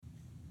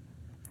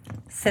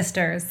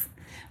Sisters,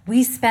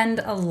 we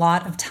spend a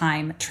lot of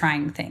time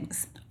trying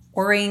things,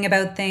 worrying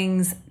about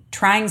things,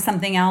 trying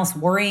something else,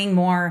 worrying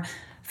more,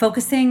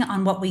 focusing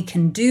on what we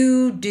can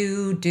do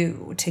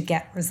to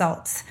get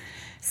results.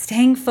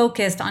 Staying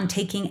focused on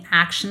taking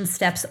action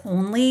steps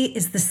only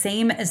is the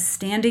same as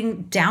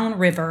standing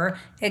downriver,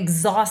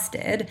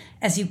 exhausted,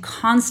 as you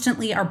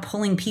constantly are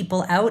pulling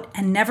people out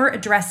and never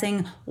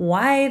addressing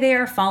why they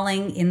are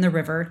falling in the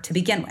river to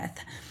begin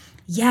with.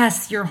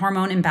 Yes, your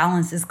hormone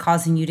imbalance is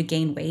causing you to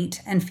gain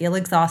weight and feel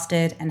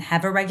exhausted and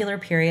have irregular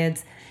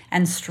periods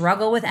and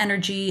struggle with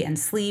energy and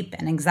sleep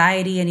and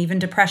anxiety and even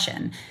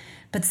depression.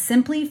 But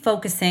simply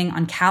focusing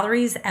on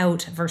calories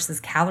out versus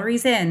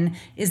calories in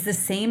is the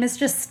same as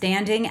just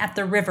standing at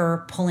the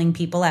river pulling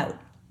people out.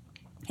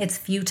 It's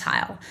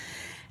futile.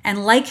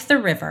 And like the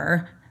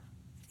river,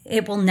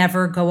 it will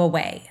never go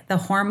away. The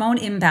hormone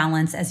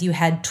imbalance as you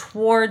head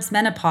towards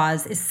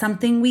menopause is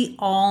something we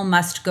all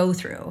must go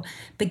through.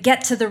 But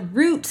get to the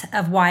root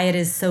of why it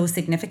is so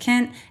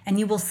significant, and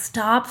you will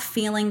stop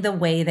feeling the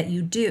way that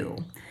you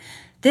do.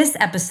 This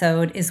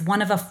episode is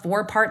one of a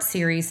 4-part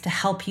series to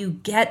help you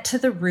get to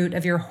the root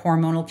of your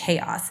hormonal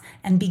chaos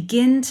and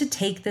begin to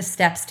take the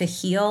steps to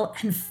heal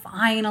and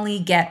finally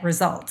get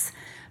results.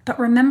 But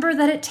remember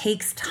that it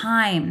takes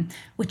time,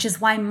 which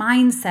is why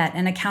mindset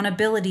and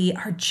accountability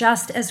are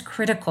just as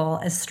critical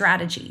as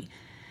strategy.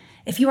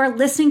 If you are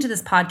listening to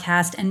this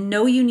podcast and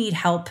know you need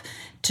help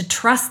to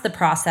trust the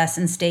process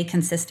and stay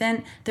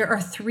consistent, there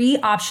are 3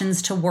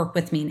 options to work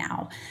with me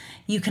now.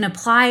 You can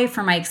apply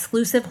for my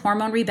exclusive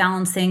hormone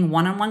rebalancing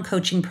one-on-one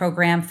coaching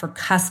program for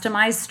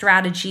customized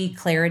strategy,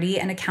 clarity,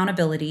 and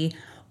accountability.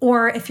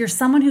 Or if you're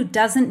someone who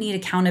doesn't need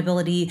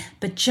accountability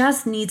but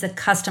just needs a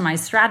customized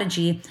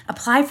strategy,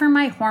 apply for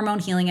my hormone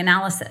healing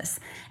analysis.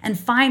 And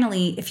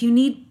finally, if you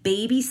need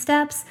baby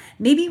steps,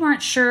 maybe you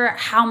aren't sure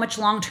how much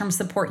long-term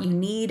support you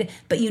need,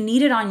 but you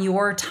need it on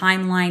your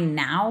timeline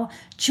now,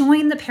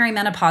 join the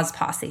Perimenopause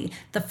Posse,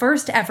 the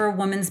first ever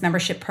women's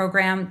membership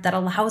program that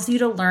allows you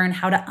to learn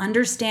how to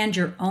understand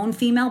your own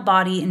female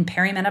body in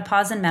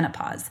perimenopause and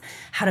menopause,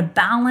 how to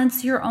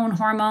balance your own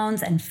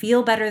hormones and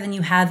feel better than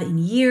you have in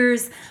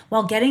years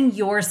while getting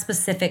your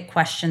specific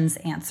questions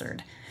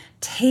answered.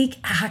 Take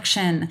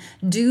action,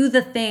 do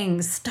the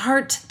things,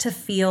 start to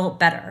feel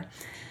better.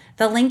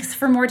 The links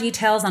for more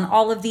details on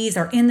all of these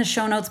are in the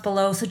show notes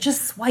below, so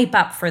just swipe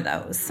up for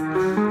those.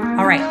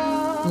 All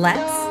right,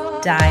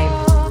 let's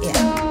dive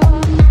in.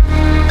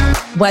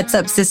 What's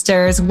up,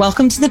 sisters?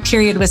 Welcome to the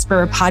Period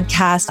Whisperer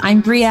podcast. I'm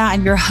Bria.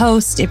 I'm your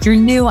host. If you're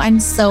new, I'm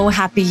so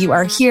happy you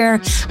are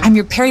here. I'm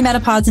your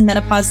perimenopause and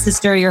menopause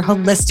sister, your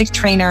holistic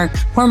trainer,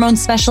 hormone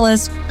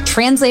specialist,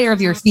 translator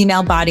of your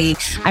female body.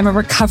 I'm a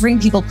recovering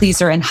people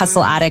pleaser and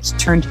hustle addict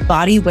turned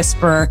body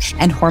whisperer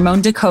and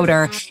hormone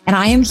decoder. And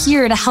I am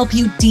here to help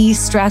you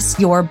de-stress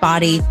your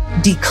body,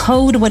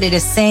 decode what it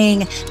is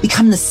saying,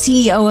 become the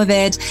CEO of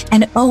it,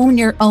 and own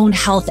your own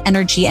health,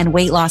 energy, and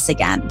weight loss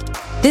again.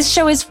 This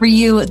show is for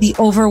you, the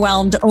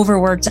overwhelmed,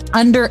 overworked,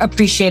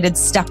 underappreciated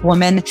step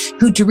woman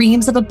who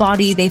dreams of a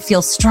body they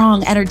feel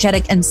strong,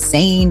 energetic, and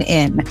sane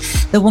in.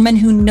 The woman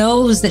who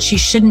knows that she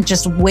shouldn't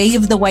just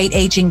wave the white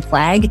aging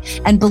flag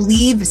and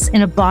believes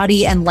in a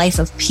body and life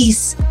of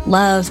peace,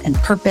 love, and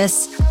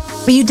purpose.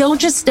 But you don't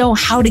just know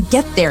how to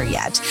get there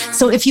yet.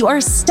 So if you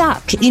are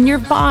stuck in your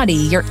body,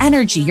 your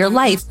energy, your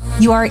life,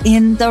 you are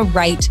in the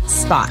right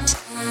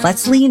spot.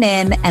 Let's lean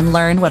in and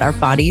learn what our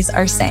bodies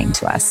are saying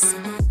to us.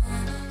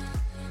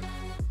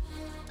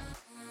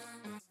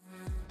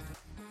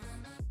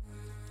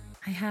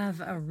 I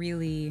have a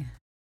really,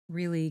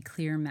 really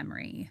clear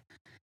memory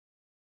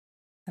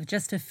of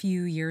just a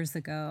few years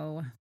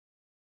ago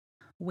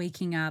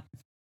waking up.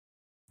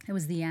 It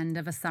was the end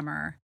of a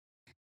summer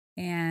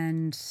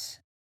and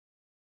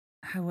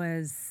I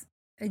was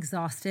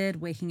exhausted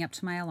waking up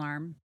to my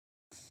alarm,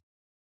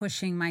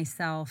 pushing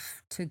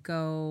myself to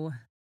go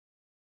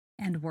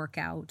and work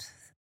out,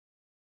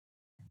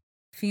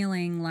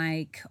 feeling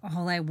like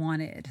all I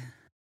wanted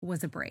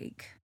was a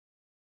break.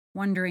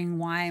 Wondering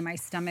why my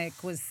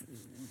stomach was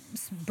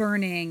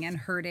burning and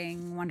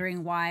hurting,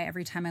 wondering why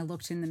every time I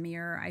looked in the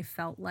mirror, I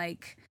felt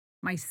like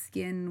my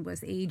skin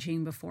was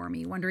aging before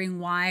me, wondering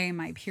why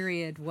my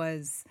period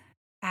was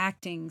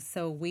acting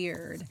so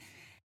weird.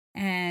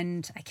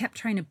 And I kept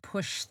trying to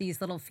push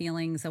these little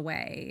feelings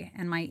away.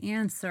 And my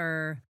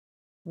answer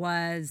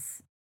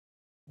was,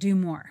 do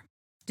more,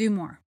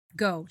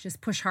 go,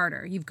 just push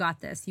harder. You've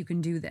got this, you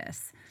can do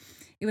this.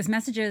 It was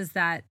messages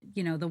that,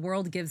 the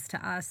world gives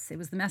to us. It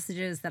was the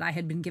messages that I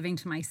had been giving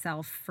to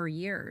myself for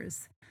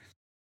years.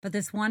 But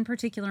this one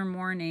particular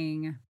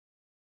morning,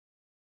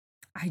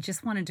 I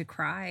just wanted to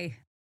cry.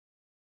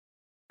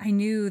 I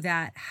knew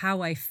that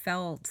how I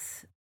felt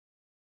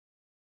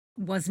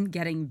wasn't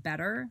getting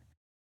better,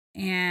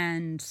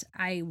 and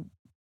I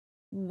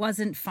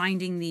wasn't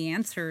finding the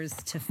answers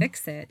to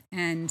fix it.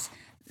 And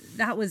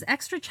that was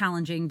extra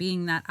challenging,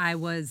 being that I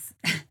was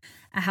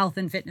a health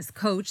and fitness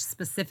coach,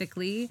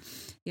 specifically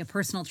a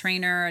personal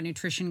trainer, a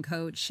nutrition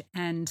coach.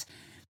 And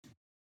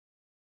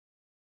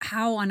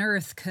how on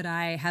earth could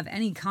I have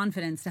any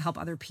confidence to help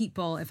other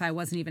people if I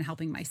wasn't even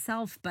helping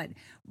myself? But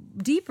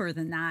deeper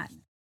than that,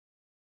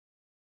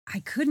 I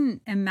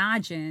couldn't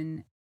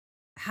imagine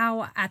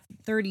how at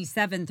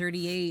 37,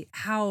 38,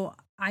 how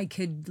I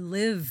could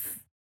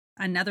live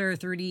another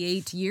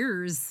 38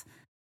 years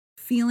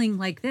feeling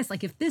like this.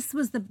 Like if this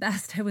was the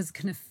best I was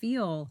going to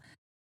feel,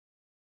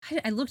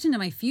 I looked into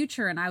my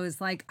future and I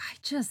was like,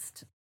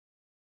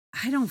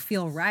 I don't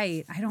feel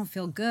right. I don't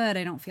feel good.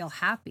 I don't feel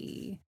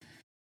happy.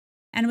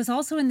 And it was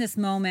also in this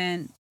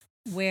moment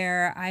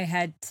where I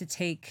had to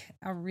take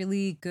a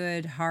really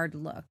good hard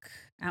look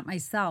at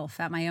myself,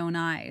 at my own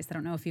eyes. I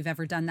don't know if you've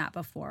ever done that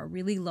before.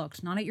 Really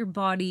looked not at your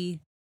body,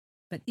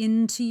 but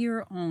into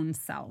your own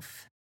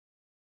self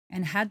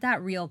and had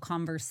that real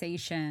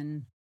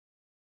conversation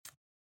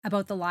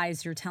about the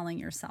lies you're telling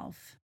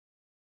yourself.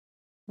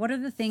 What are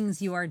the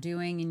things you are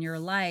doing in your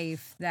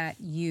life that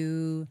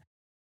you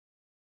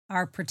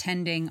are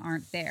pretending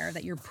aren't there,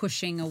 that you're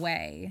pushing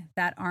away,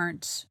 that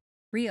aren't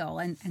real?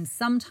 And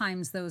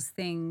sometimes those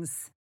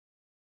things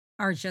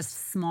are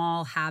just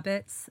small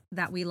habits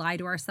that we lie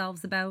to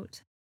ourselves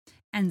about.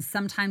 And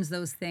sometimes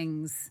those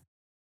things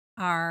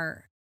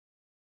are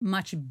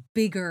much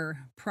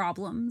bigger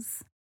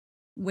problems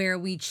where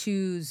we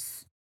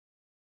choose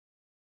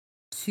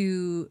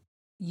to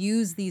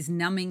use these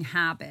numbing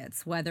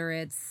habits, whether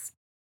it's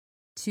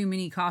too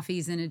many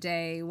coffees in a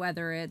day,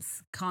 whether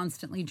it's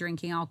constantly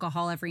drinking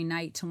alcohol every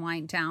night to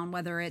wind down,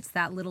 whether it's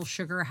that little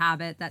sugar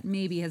habit that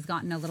maybe has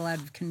gotten a little out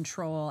of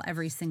control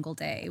every single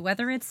day,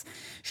 whether it's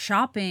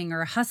shopping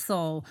or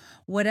hustle,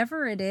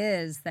 whatever it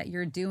is that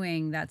you're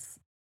doing that's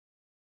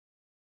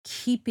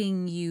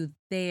keeping you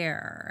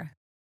there.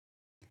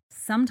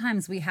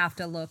 Sometimes we have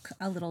to look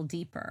a little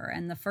deeper.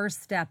 And the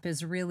first step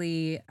is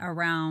really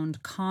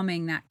around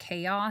calming that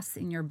chaos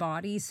in your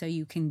body so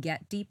you can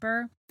get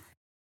deeper.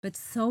 But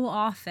so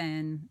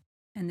often,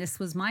 and this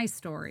was my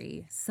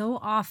story, so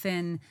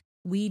often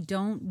we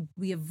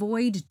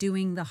avoid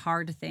doing the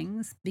hard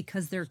things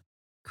because they're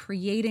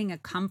creating a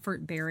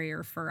comfort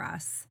barrier for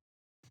us.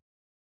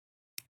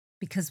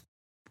 Because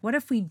what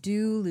if we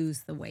do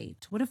lose the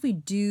weight? What if we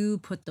do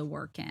put the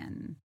work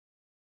in?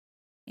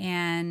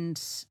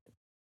 And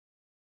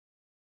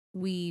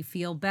we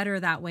feel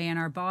better that way in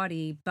our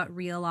body, but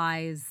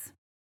realize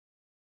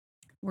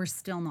we're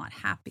still not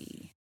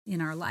happy in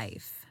our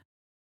life.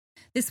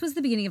 This was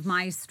the beginning of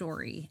my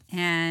story,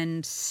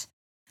 and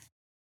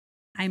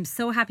I'm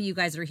so happy you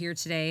guys are here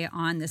today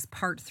on this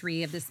part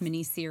 3 of this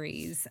mini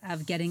series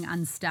of getting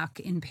unstuck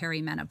in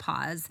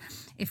perimenopause.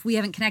 If we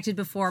haven't connected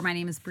before, my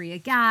name is Bria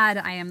Gadd.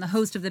 I am the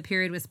host of the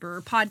Period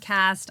Whisperer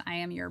podcast. I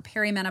am your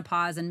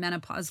perimenopause and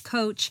menopause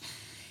coach.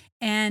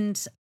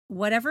 And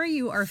whatever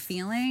you are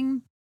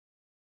feeling,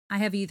 I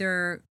have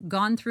either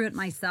gone through it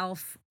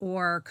myself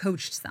or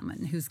coached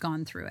someone who's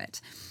gone through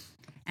it.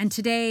 And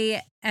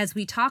today, as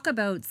we talk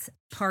about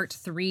part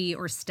 3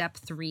 or step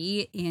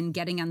 3 in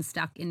getting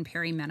unstuck in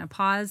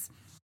perimenopause,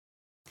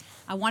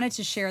 I wanted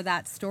to share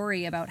that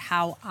story about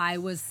how I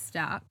was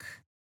stuck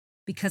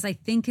because I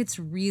think it's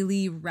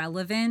really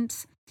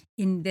relevant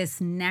in this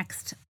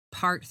next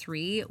part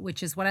 3,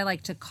 which is what I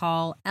like to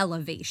call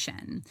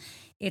elevation.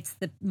 It's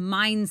the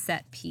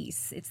mindset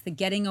piece. It's the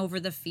getting over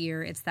the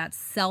fear. It's that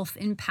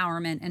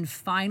self-empowerment and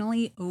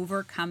finally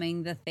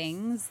overcoming the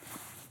things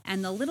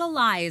and the little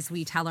lies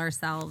we tell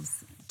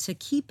ourselves to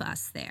keep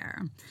us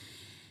there.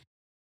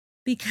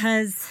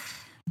 Because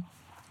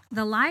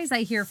the lies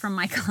I hear from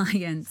my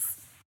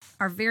clients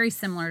are very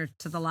similar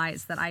to the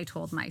lies that I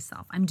told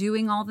myself. I'm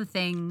doing all the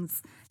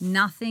things.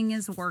 Nothing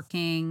is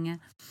working.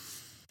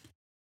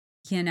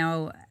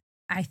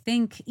 I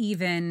think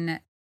even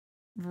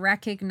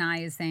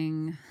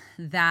recognizing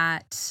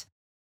that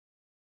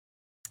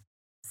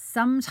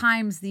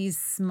sometimes these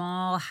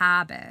small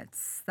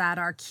habits that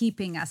are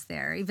keeping us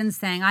there, even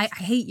saying, I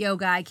hate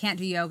yoga, I can't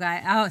do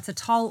yoga. Oh, it's a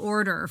tall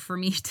order for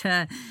me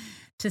to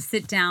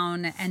sit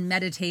down and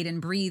meditate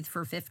and breathe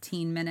for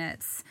 15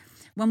 minutes.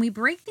 When we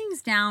break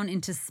things down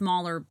into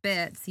smaller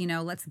bits,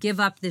 let's give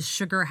up this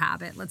sugar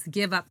habit. Let's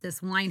give up this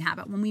wine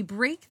habit. When we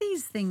break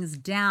these things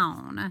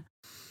down,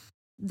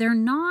 they're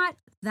not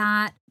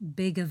that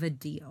big of a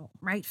deal,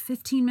 right?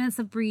 15 minutes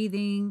of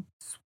breathing,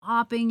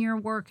 swapping your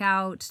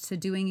workout to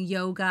doing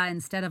yoga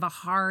instead of a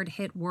hard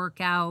hit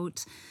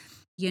workout,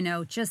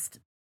 just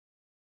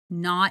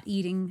not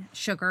eating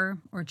sugar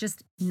or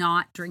just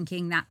not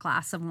drinking that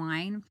glass of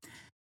wine.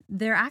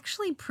 They're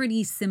actually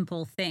pretty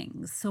simple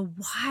things. So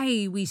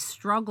why we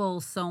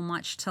struggle so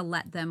much to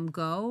let them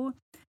go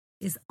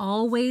is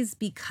always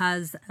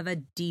because of a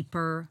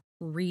deeper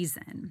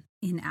reason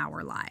in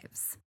our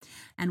lives.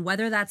 And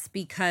whether that's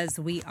because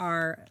we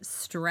are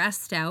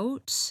stressed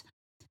out,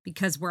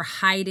 because we're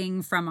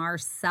hiding from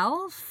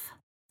ourselves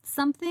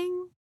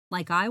something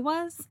like I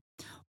was,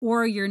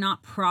 or you're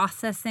not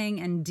processing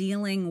and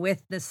dealing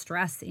with the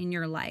stress in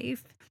your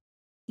life,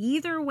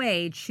 either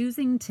way,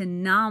 choosing to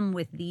numb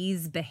with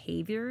these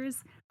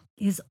behaviors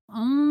is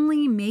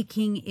only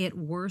making it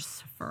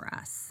worse for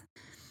us.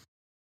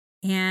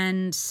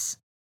 And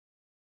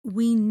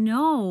we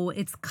know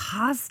it's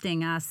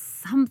costing us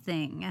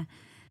something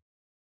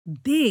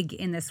big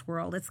in this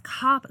world. It's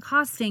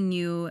costing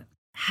you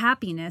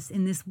happiness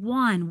in this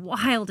one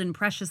wild and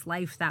precious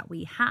life that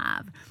we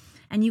have.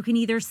 And you can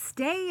either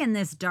stay in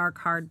this dark,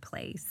 hard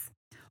place,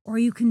 or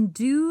you can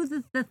do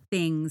the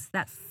things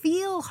that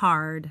feel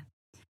hard,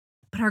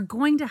 but are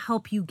going to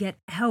help you get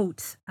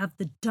out of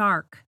the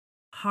dark,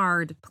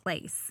 hard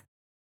place.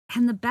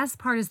 And the best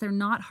part is they're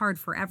not hard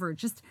forever.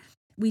 Just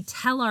we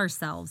tell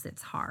ourselves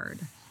it's hard.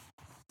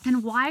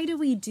 And why do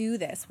we do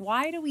this?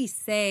 Why do we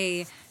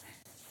say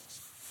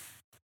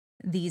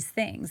these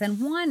things? And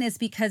one is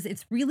because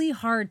it's really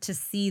hard to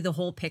see the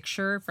whole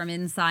picture from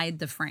inside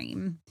the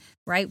frame,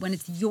 right? When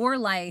it's your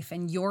life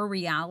and your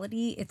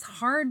reality, it's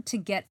hard to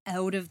get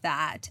out of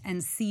that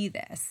and see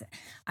this.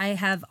 I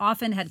have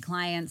often had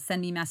clients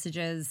send me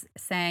messages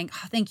saying,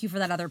 oh, thank you for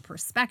that other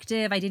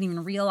perspective. I didn't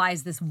even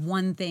realize this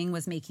one thing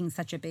was making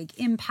such a big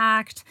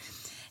impact.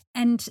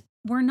 And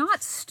we're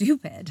not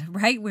stupid,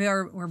 right?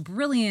 We're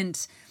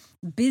brilliant,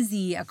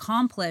 busy,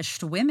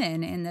 accomplished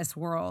women in this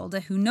world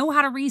who know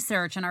how to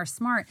research and are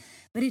smart.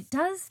 But it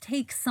does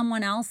take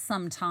someone else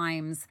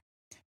sometimes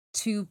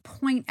to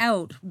point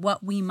out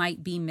what we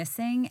might be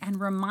missing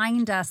and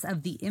remind us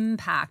of the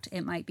impact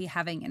it might be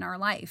having in our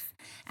life.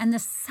 And the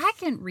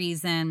second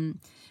reason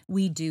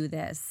we do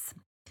this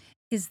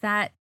is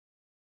that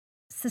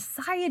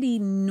society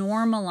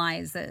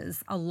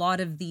normalizes a lot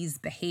of these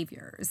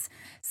behaviors.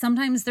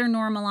 Sometimes they're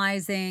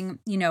normalizing,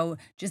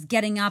 just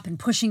getting up and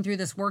pushing through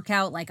this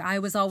workout like I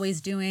was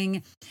always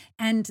doing.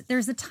 And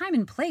there's a time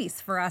and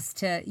place for us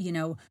to,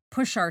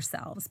 push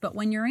ourselves. But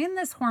when you're in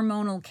this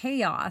hormonal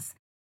chaos,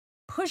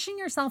 pushing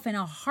yourself in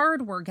a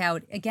hard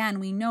workout, again,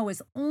 we know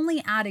is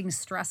only adding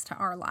stress to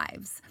our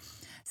lives.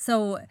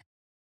 So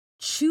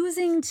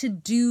choosing to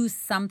do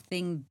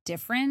something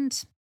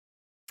different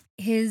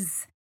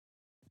is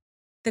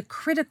the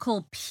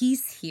critical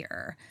piece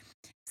here.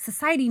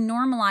 Society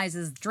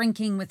normalizes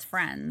drinking with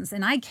friends.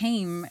 And I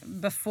came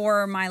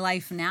before my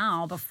life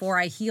now, before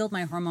I healed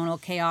my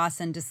hormonal chaos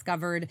and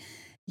discovered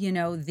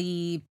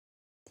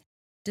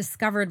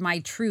my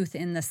truth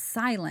in the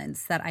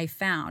silence that I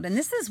found. And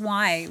this is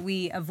why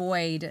we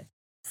avoid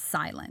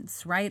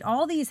silence, right?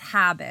 All these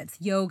habits,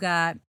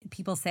 yoga,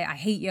 people say, I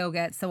hate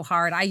yoga, it's so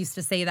hard. I used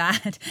to say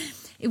that.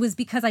 It was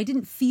because I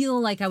didn't feel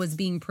like I was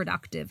being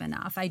productive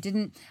enough. I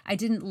didn't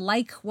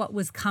like what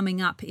was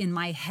coming up in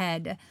my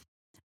head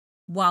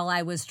while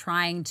I was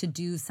trying to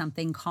do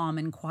something calm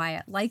and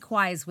quiet.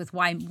 Likewise with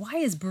why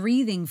is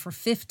breathing for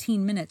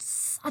 15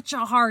 minutes such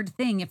a hard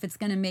thing if it's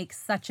going to make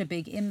such a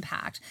big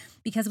impact?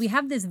 Because we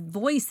have this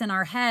voice in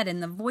our head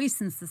and the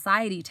voice in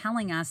society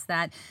telling us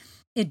that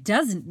it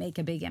doesn't make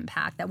a big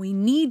impact, that we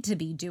need to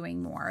be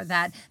doing more,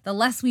 that the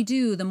less we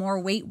do, the more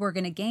weight we're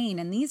going to gain.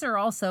 And these are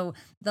also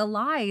the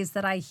lies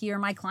that I hear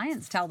my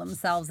clients tell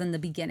themselves in the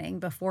beginning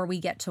before we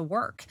get to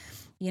work.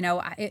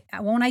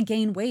 Won't I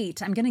gain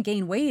weight? I'm going to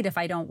gain weight if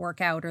I don't work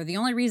out. Or the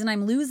only reason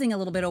I'm losing a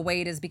little bit of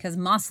weight is because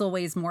muscle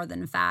weighs more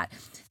than fat.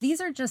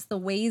 These are just the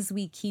ways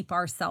we keep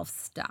ourselves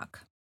stuck.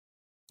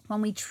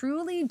 When we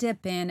truly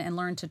dip in and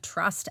learn to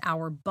trust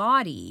our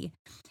body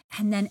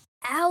and then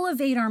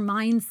elevate our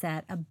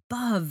mindset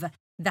above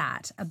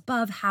that,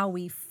 above how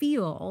we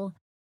feel,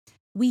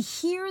 we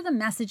hear the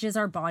messages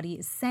our body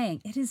is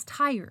saying. It is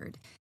tired.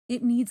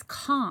 It needs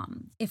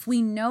calm. If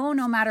we know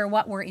no matter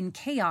what we're in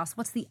chaos,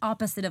 what's the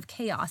opposite of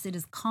chaos? It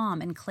is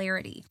calm and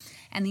clarity.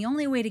 And the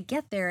only way to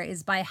get there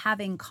is by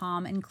having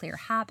calm and clear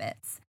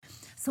habits.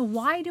 So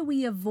why do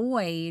we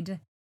avoid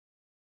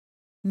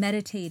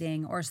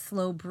meditating or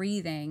slow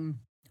breathing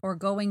or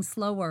going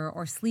slower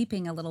or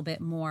sleeping a little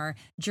bit more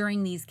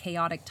during these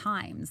chaotic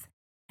times?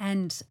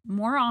 And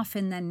more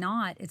often than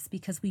not, it's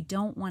because we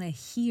don't want to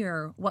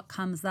hear what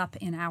comes up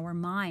in our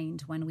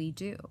mind when we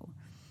do.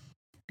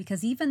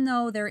 Because even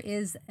though there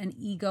is an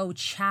ego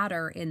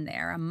chatter in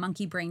there, a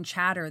monkey brain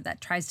chatter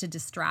that tries to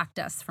distract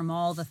us from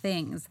all the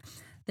things,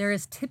 there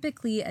is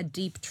typically a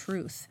deep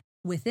truth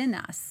within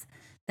us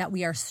that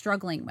we are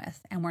struggling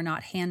with and we're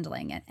not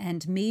handling it.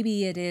 And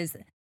maybe it is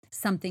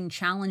something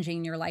challenging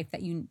in your life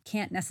that you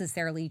can't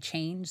necessarily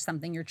change,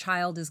 something your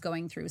child is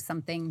going through,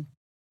 something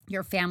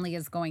your family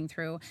is going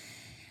through.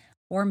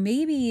 Or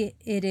maybe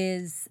it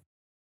is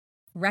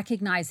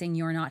recognizing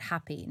you're not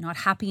happy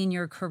in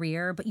your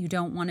career, but you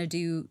don't want to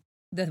do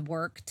the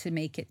work to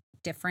make it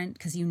different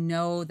because you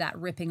know that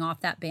ripping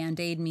off that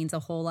Band-Aid means a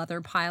whole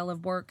other pile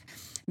of work.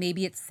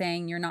 Maybe it's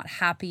saying you're not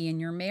happy in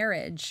your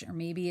marriage, or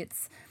maybe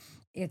it's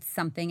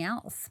something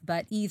else.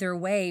 But either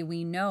way,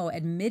 we know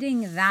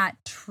admitting that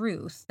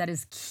truth that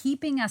is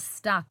keeping us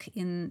stuck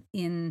in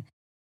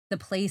the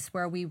place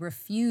where we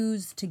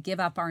refuse to give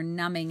up our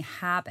numbing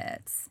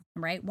habits,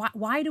 right?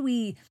 Why do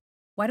we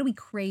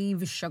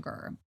crave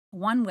sugar?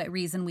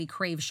 reason we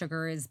crave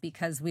sugar is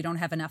because we don't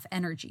have enough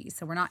energy.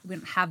 So we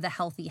don't have the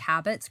healthy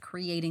habits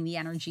creating the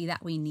energy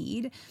that we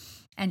need.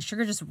 And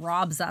sugar just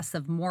robs us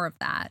of more of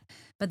that.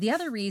 But the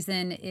other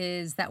reason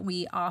is that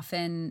we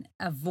often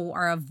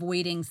are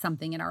avoiding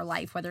something in our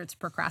life, whether it's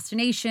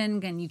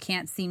procrastination and you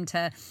can't seem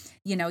to,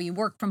 you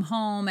work from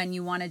home and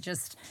you want to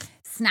just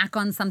snack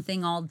on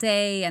something all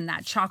day and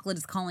that chocolate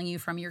is calling you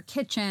from your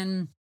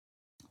kitchen,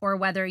 or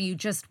whether you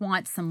just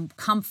want some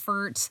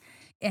comfort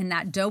and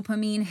that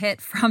dopamine hit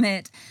from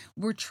it.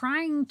 We're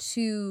trying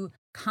to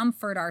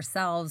comfort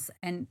ourselves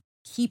and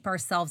keep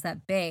ourselves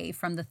at bay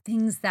from the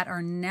things that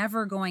are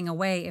never going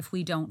away if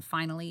we don't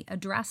finally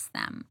address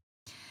them.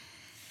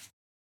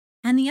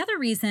 And the other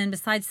reason,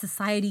 besides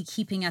society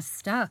keeping us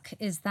stuck,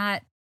 is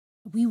that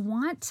we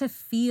want to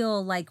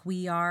feel like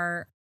we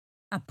are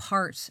a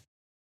part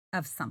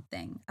of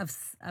something,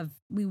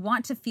 we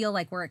want to feel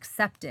like we're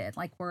accepted,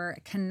 like we're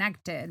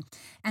connected.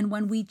 And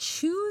when we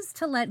choose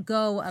to let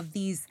go of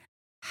these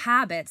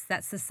habits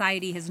that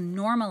society has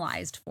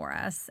normalized for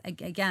us,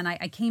 again,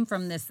 I came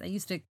from this, I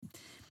used to,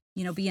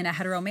 be in a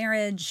hetero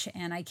marriage,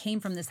 and I came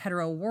from this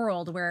hetero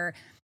world where,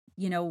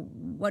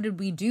 what did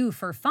we do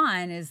for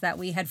fun is that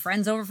we had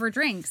friends over for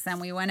drinks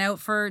and we went out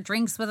for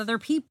drinks with other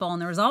people.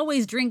 And there was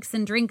always drinks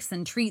and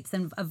treats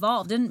and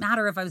evolved. Didn't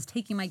matter if I was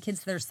taking my kids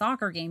to their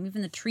soccer game,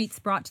 even the treats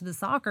brought to the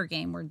soccer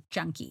game were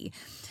junky.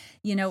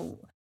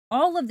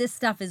 All of this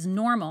stuff is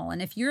normal.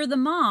 And if you're the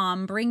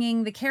mom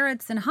bringing the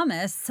carrots and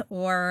hummus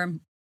or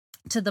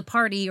to the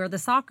party or the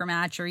soccer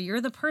match, or you're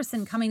the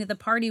person coming to the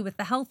party with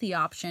the healthy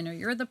option, or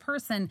you're the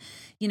person,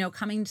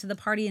 coming to the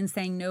party and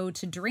saying no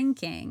to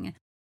drinking,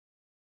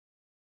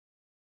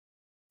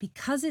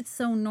 because it's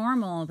so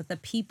normal with the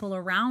people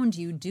around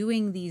you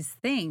doing these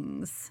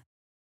things,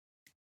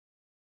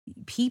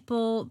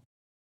 people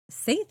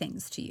say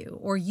things to you,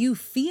 or you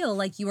feel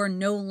like you are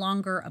no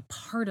longer a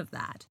part of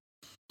that.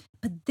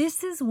 But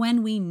this is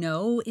when we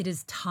know it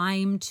is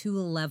time to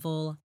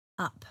level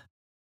up.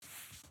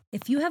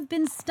 If you have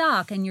been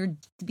stuck and you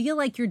feel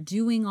like you're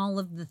doing all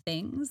of the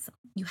things,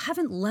 you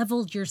haven't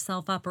leveled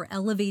yourself up or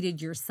elevated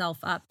yourself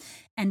up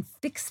and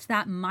fixed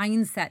that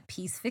mindset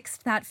piece,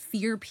 fixed that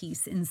fear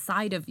piece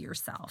inside of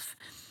yourself.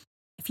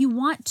 If you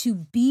want to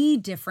be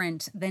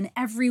different than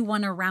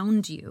everyone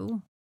around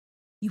you,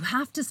 you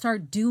have to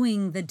start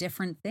doing the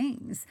different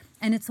things.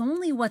 And it's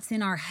only what's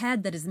in our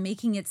head that is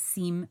making it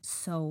seem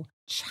so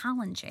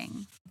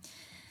challenging.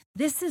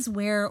 This is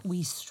where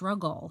we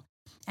struggle.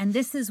 And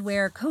this is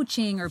where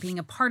coaching or being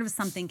a part of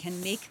something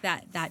can make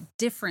that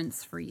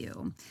difference for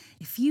you.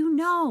 If you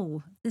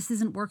know this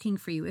isn't working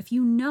for you, if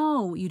you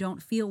know you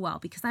don't feel well,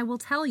 because I will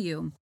tell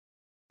you,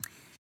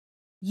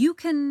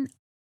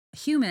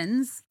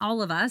 humans,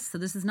 all of us, so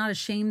this is not a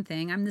shame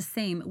thing, I'm the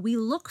same, we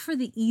look for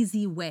the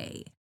easy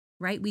way,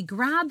 right? We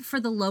grab for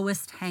the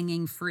lowest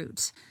hanging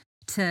fruit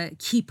to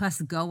keep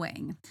us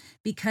going,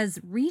 because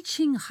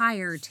reaching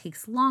higher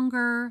takes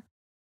longer,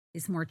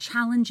 is more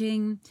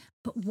challenging.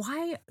 But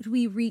why do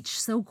we reach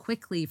so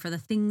quickly for the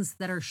things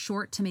that are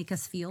short to make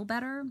us feel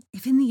better,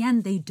 if in the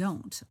end they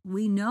don't?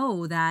 We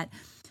know that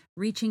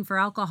reaching for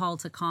alcohol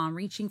to calm,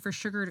 reaching for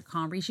sugar to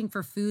calm, reaching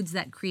for foods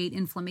that create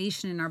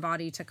inflammation in our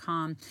body to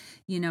calm,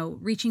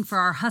 reaching for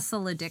our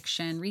hustle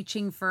addiction,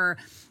 reaching for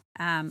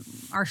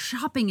our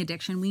shopping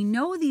addiction. We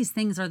know these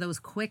things are those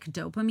quick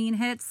dopamine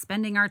hits,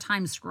 spending our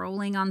time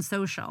scrolling on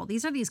social.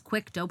 These are these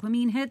quick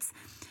dopamine hits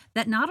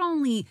that not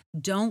only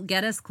don't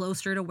get us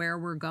closer to where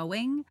we're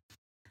going,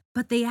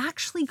 but they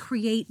actually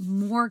create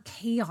more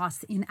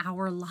chaos in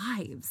our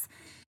lives,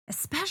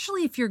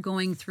 especially if you're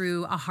going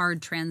through a hard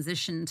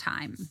transition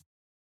time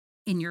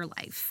in your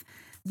life.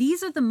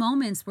 These are the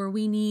moments where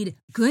we need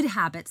good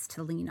habits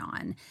to lean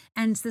on.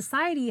 And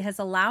society has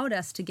allowed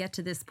us to get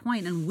to this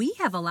point, and we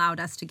have allowed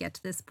us to get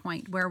to this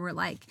point where we're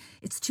like,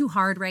 it's too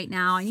hard right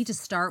now. I need to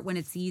start when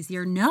it's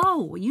easier.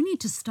 No, you need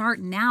to start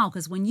now,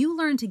 because when you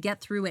learn to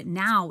get through it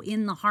now,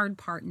 in the hard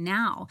part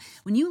now,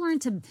 when you learn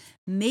to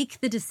make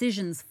the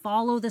decisions,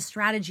 follow the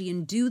strategy,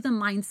 and do the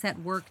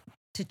mindset work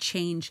to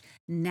change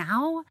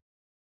now,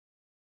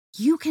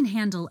 you can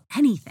handle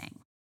anything.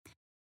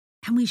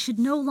 And we should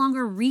no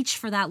longer reach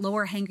for that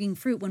lower hanging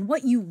fruit when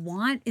what you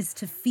want is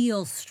to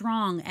feel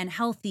strong and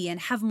healthy and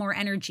have more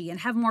energy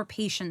and have more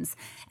patience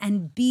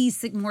and be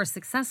more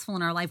successful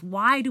in our life.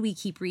 Why do we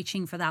keep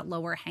reaching for that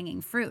lower hanging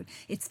fruit?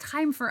 It's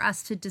time for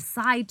us to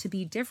decide to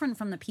be different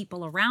from the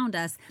people around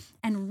us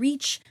and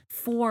reach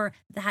for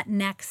that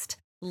next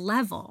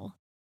level.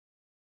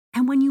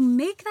 And when you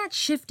make that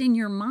shift in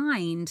your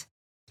mind,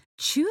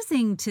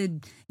 choosing to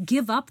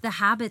give up the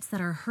habits that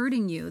are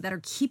hurting you, that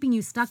are keeping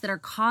you stuck, that are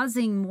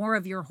causing more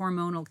of your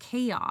hormonal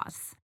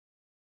chaos,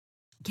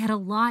 get a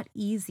lot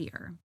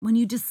easier. When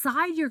you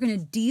decide you're going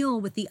to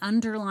deal with the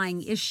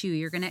underlying issue,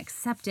 you're going to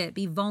accept it,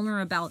 be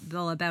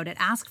vulnerable about it,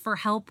 ask for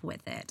help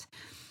with it,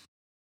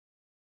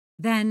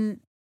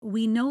 then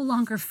we no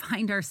longer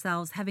find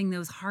ourselves having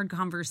those hard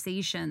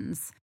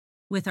conversations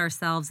with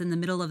ourselves in the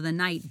middle of the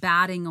night,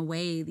 batting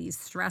away these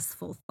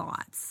stressful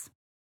thoughts,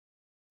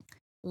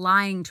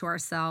 lying to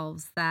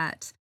ourselves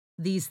that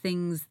these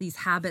things, these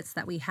habits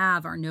that we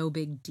have are no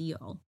big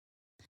deal.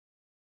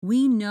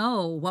 We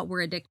know what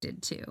we're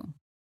addicted to.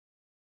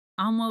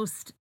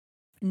 Almost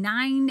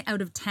 9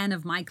 out of 10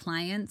 of my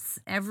clients,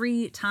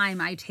 every time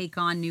I take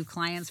on new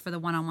clients for the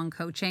one-on-one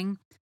coaching,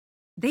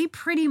 they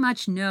pretty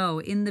much know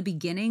in the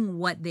beginning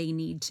what they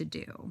need to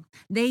do.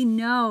 They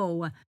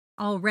know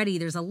already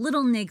there's a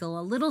little niggle,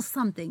 a little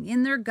something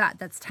in their gut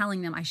that's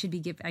telling them I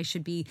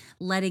should be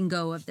letting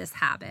go of this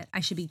habit. I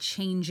should be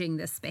changing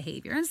this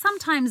behavior. And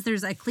sometimes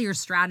there's a clear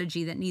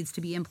strategy that needs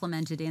to be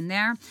implemented in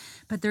there,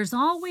 but there's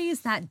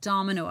always that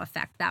domino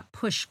effect, that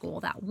push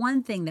goal, that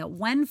one thing that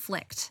when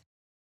flicked,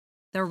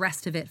 the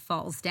rest of it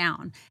falls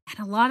down.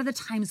 And a lot of the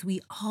times we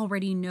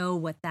already know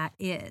what that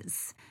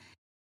is.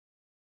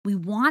 We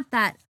want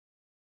that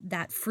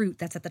fruit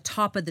that's at the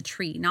top of the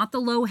tree, not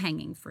the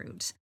low-hanging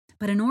fruit.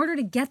 But in order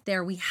to get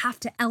there, we have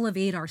to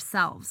elevate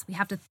ourselves. We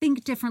have to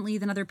think differently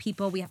than other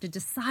people. We have to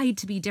decide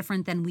to be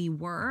different than we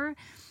were.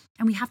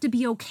 And we have to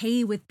be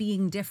okay with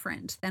being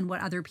different than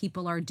what other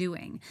people are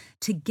doing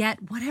to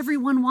get what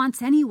everyone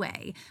wants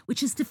anyway,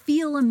 which is to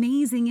feel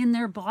amazing in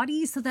their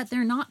body so that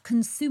they're not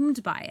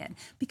consumed by it.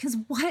 Because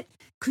what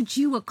could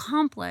you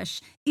accomplish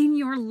in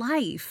your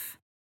life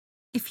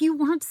if you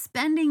weren't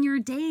spending your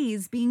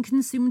days being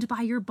consumed by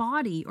your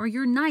body, or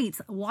your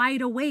nights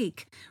wide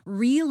awake,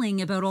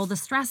 reeling about all the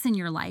stress in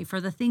your life,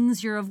 or the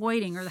things you're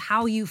avoiding, or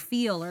how you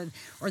feel,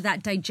 or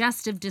that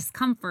digestive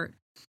discomfort,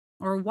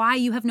 or why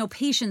you have no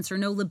patience or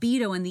no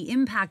libido, and the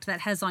impact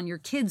that has on your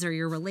kids or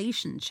your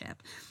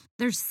relationship?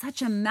 There's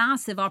such a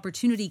massive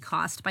opportunity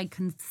cost by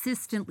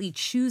consistently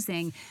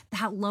choosing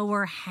that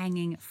lower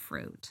hanging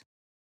fruit.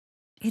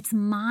 It's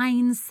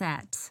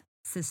mindset,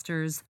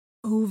 sisters,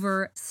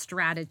 over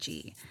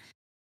strategy.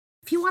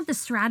 If you want the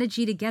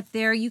strategy to get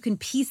there, you can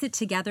piece it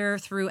together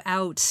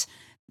throughout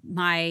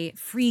my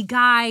free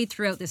guide,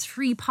 throughout this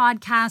free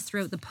podcast,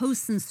 throughout the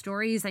posts and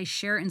stories I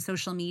share in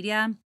social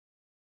media.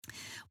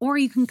 Or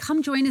you can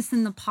come join us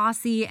in the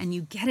posse and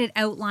you get it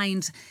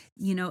outlined,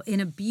 in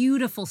a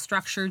beautiful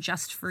structure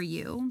just for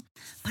you.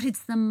 But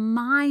it's the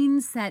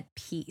mindset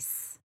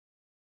piece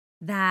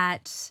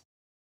that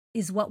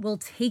is what will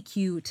take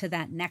you to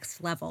that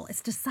next level.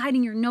 It's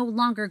deciding you're no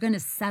longer going to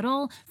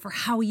settle for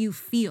how you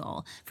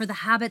feel, for the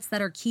habits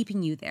that are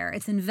keeping you there.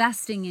 It's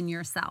investing in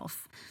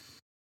yourself.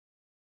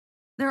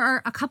 There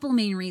are a couple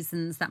main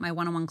reasons that my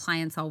one-on-one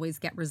clients always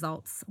get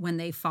results when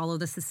they follow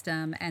the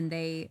system and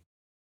they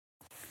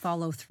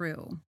follow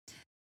through.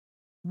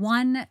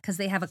 One, because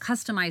they have a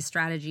customized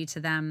strategy to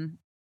them,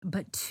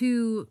 but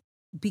two,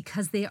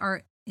 because they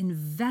are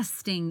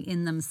investing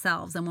in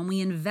themselves. And when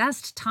we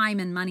invest time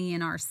and money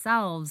in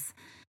ourselves,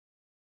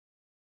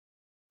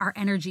 our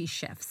energy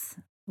shifts.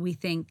 We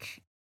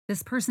think,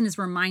 this person is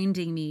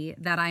reminding me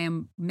that I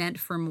am meant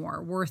for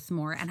more, worth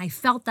more. And I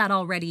felt that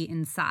already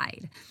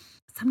inside.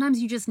 Sometimes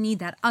you just need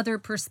that other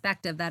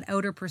perspective, that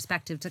outer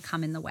perspective to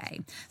come in the way.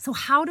 So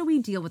how do we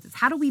deal with this?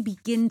 How do we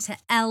begin to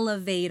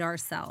elevate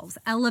ourselves,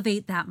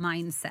 elevate that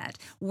mindset,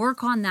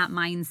 work on that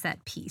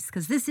mindset piece?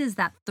 Because this is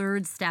that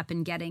third step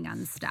in getting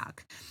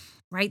unstuck.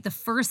 Right? The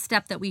first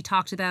step that we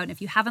talked about, and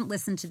if you haven't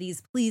listened to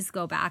these, please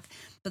go back.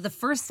 But the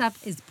first step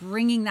is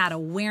bringing that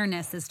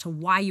awareness as to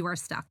why you are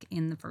stuck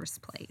in the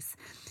first place.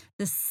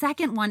 The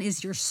second one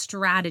is your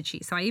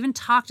strategy. So I even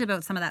talked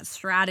about some of that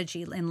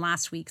strategy in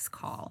last week's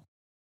call.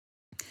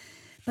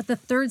 But the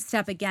third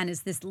step, again,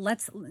 is this,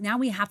 now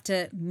we have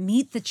to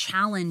meet the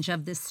challenge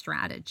of this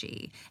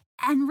strategy.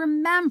 And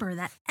remember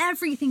that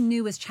everything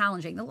new is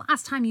challenging. The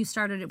last time you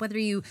started it, whether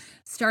you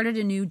started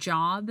a new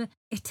job,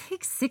 it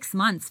takes 6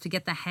 months to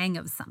get the hang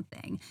of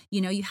something.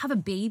 You have a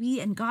baby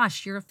and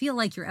gosh, you feel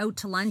like you're out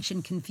to lunch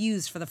and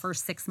confused for the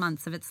first 6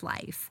 months of its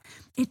life.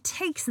 It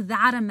takes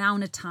that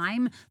amount of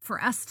time for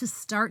us to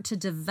start to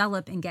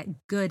develop and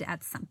get good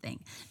at something.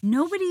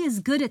 Nobody is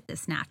good at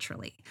this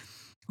naturally.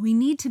 We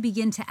need to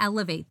begin to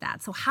elevate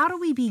that. So how do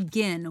we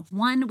begin?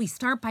 One, we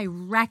start by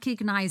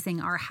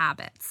recognizing our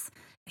habits.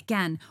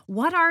 Again,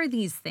 what are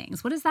these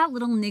things? What is that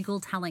little niggle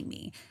telling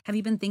me? Have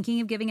you been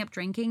thinking of giving up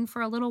drinking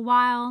for a little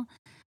while?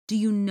 Do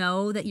you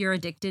know that you're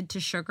addicted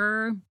to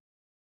sugar?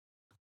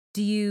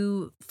 Do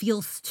you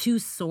feel too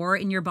sore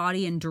in your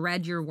body and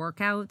dread your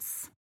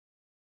workouts?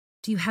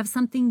 Do you have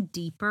something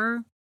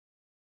deeper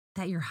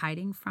that you're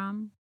hiding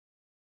from?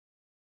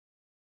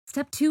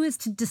 Step 2 is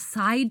to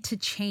decide to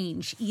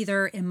change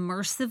either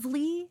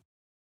immersively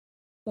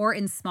or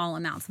in small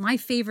amounts. My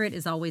favorite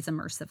is always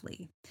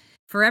immersively.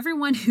 For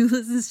everyone who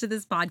listens to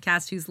this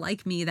podcast who's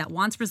like me that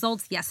wants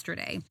results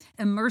yesterday,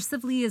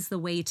 immersively is the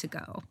way to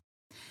go.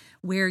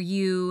 Whether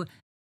you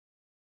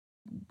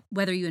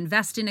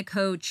invest in a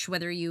coach,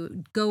 whether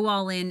you go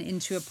all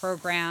into a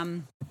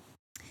program,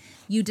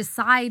 you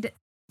decide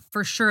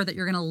for sure that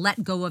you're going to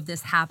let go of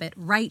this habit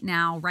right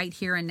now, right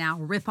here and now,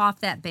 rip off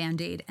that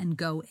Band-Aid and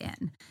go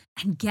in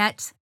and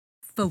get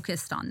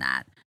focused on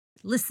that.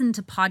 Listen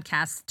to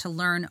podcasts to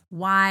learn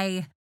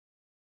why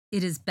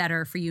it is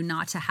better for you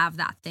not to have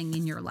that thing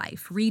in your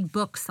life. Read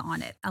books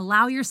on it.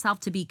 Allow yourself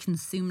to be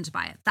consumed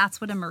by it. That's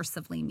what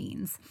immersively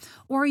means.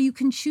 Or you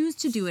can choose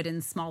to do it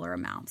in smaller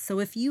amounts. So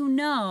if you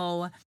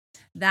know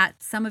that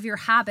some of your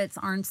habits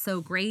aren't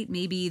so great,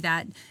 maybe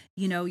that,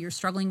 you're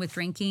struggling with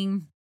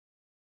drinking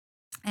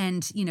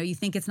and, you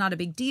think it's not a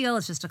big deal.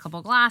 It's just a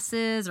couple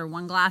glasses or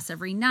one glass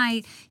every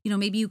night.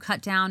 Maybe you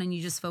cut down and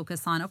you just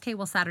focus on, okay,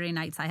 well, Saturday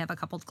nights I have a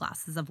couple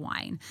glasses of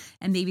wine,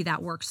 and maybe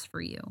that works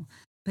for you.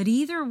 But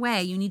either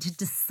way, you need to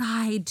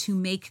decide to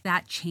make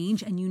that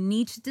change, and you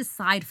need to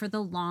decide for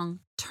the long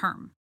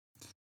term.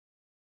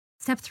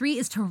 Step 3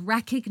 is to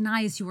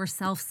recognize your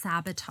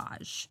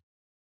self-sabotage.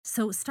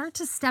 So start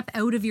to step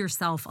out of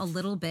yourself a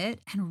little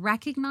bit and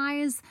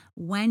recognize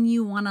when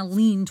you want to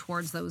lean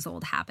towards those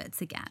old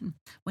habits again,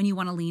 when you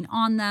want to lean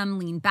on them,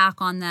 lean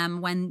back on them,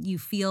 when you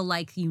feel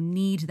like you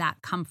need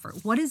that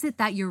comfort. What is it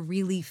that you're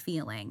really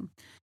feeling?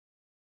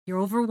 You're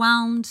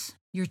overwhelmed,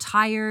 you're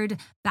tired,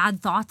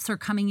 bad thoughts are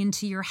coming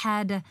into your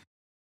head.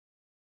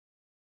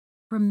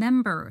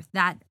 Remember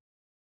that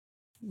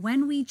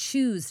when we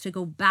choose to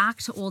go back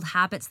to old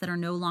habits that are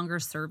no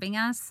longer serving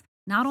us,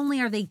 not only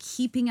are they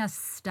keeping us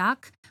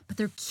stuck, but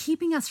they're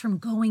keeping us from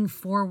going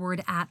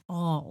forward at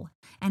all.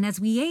 And as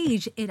we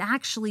age, it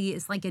actually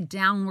is like a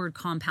downward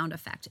compound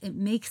effect. It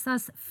makes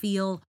us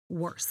feel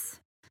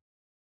worse.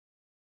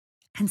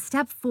 And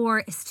step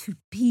 4 is to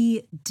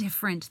be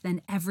different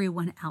than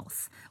everyone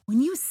else.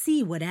 When you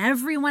see what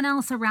everyone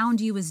else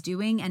around you is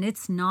doing and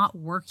it's not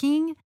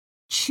working,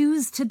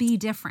 choose to be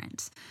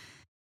different.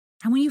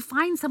 And when you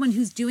find someone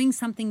who's doing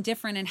something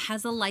different and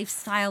has a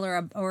lifestyle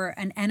or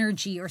an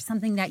energy or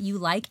something that you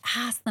like,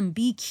 ask them,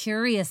 be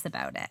curious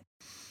about it.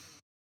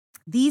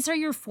 These are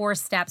your 4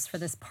 steps for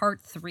this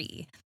part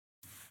 3.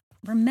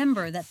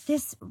 Remember that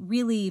this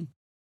really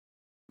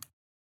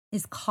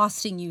is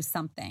costing you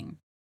something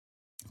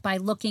by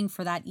looking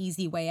for that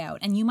easy way out.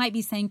 And you might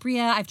be saying,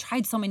 Bria, I've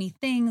tried so many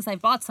things.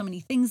 I've bought so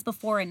many things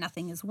before and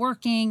nothing is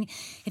working.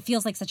 It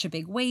feels like such a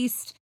big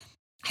waste.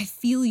 I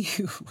feel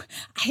you.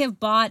 I have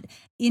bought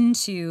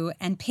into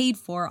and paid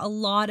for a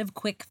lot of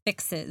quick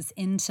fixes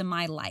into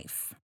my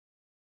life.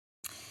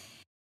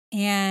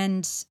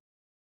 And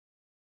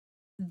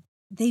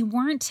they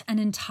weren't an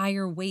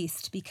entire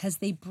waste because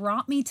they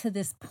brought me to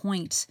this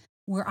point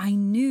where I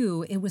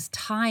knew it was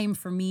time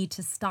for me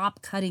to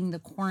stop cutting the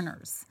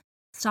corners,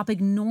 stop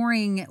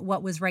ignoring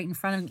what was right in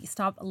front of me,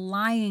 stop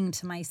lying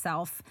to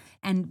myself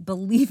and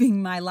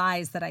believing my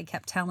lies that I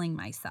kept telling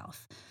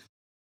myself.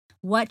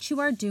 What you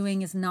are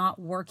doing is not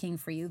working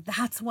for you.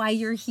 That's why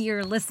you're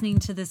here listening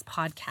to this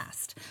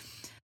podcast.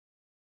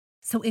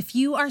 So if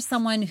you are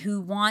someone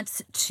who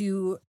wants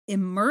to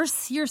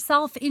immerse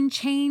yourself in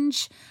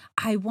change,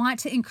 I want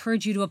to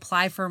encourage you to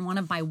apply for one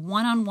of my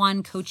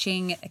one-on-one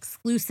coaching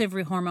exclusive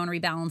hormone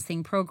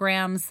rebalancing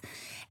programs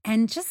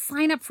and just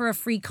sign up for a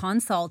free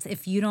consult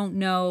if you don't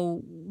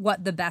know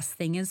what the best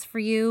thing is for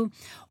you.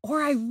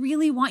 Or I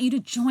really want you to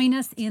join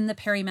us in the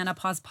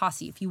Perimenopause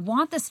Posse. If you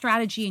want the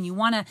strategy and you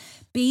want to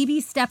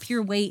baby step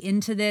your way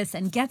into this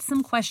and get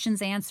some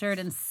questions answered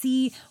and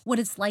see what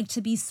it's like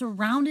to be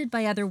surrounded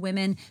by other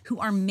women who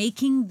are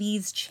making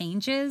these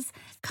changes,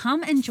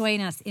 come and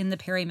join us in the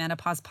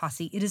Perimenopause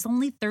Posse. It is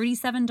only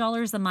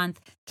 $37 a month,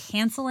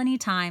 cancel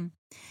anytime,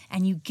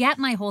 and you get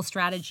my whole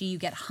strategy. You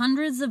get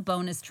hundreds of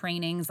bonus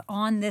trainings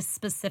on this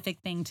specific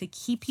thing to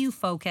keep you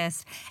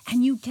focused,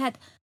 and you get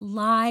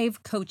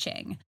live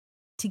coaching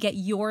to get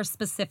your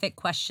specific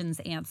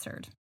questions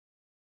answered.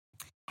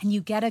 And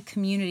you get a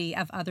community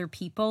of other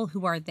people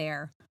who are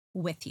there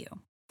with you.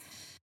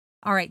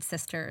 All right,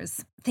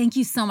 sisters, thank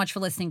you so much for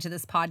listening to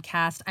this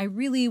podcast. I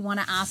really want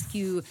to ask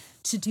you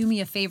to do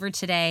me a favor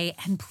today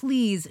and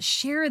please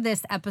share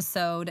this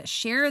episode,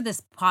 share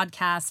this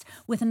podcast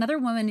with another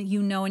woman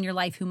you know in your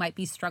life who might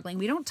be struggling.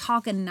 We don't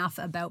talk enough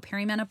about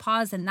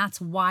perimenopause, and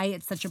that's why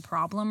it's such a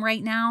problem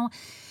right now,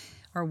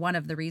 or one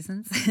of the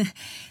reasons.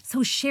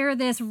 So share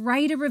this,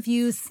 write a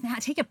review,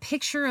 take a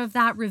picture of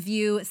that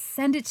review,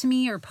 send it to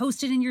me or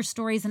post it in your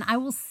stories, and I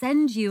will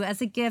send you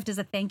as a gift, as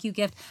a thank you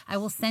gift, I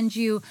will send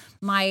you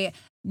my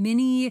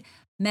mini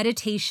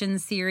meditation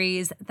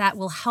series that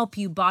will help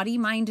you body,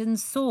 mind, and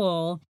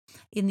soul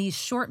in these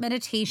short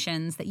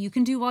meditations that you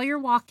can do while you're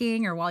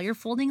walking or while you're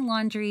folding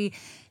laundry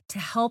to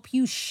help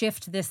you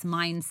shift this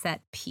mindset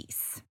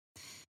piece.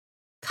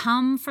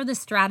 Come for the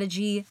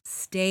strategy,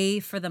 stay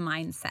for the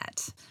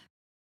mindset.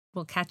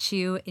 We'll catch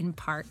you in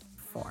part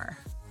 4.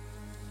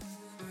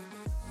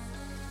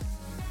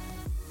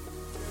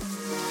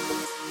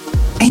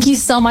 Thank you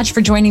so much for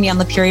joining me on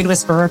the Period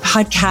Whisperer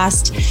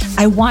podcast.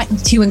 I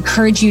want to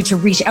encourage you to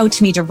reach out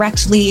to me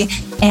directly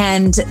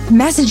and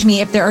message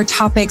me if there are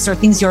topics or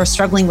things you're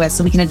struggling with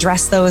so we can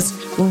address those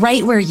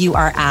right where you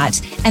are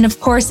at. And of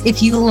course,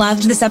 if you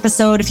loved this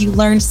episode, if you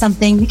learned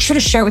something, make sure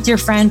to share it with your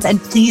friends and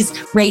please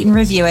rate and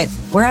review it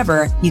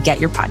wherever you get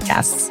your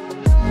podcasts.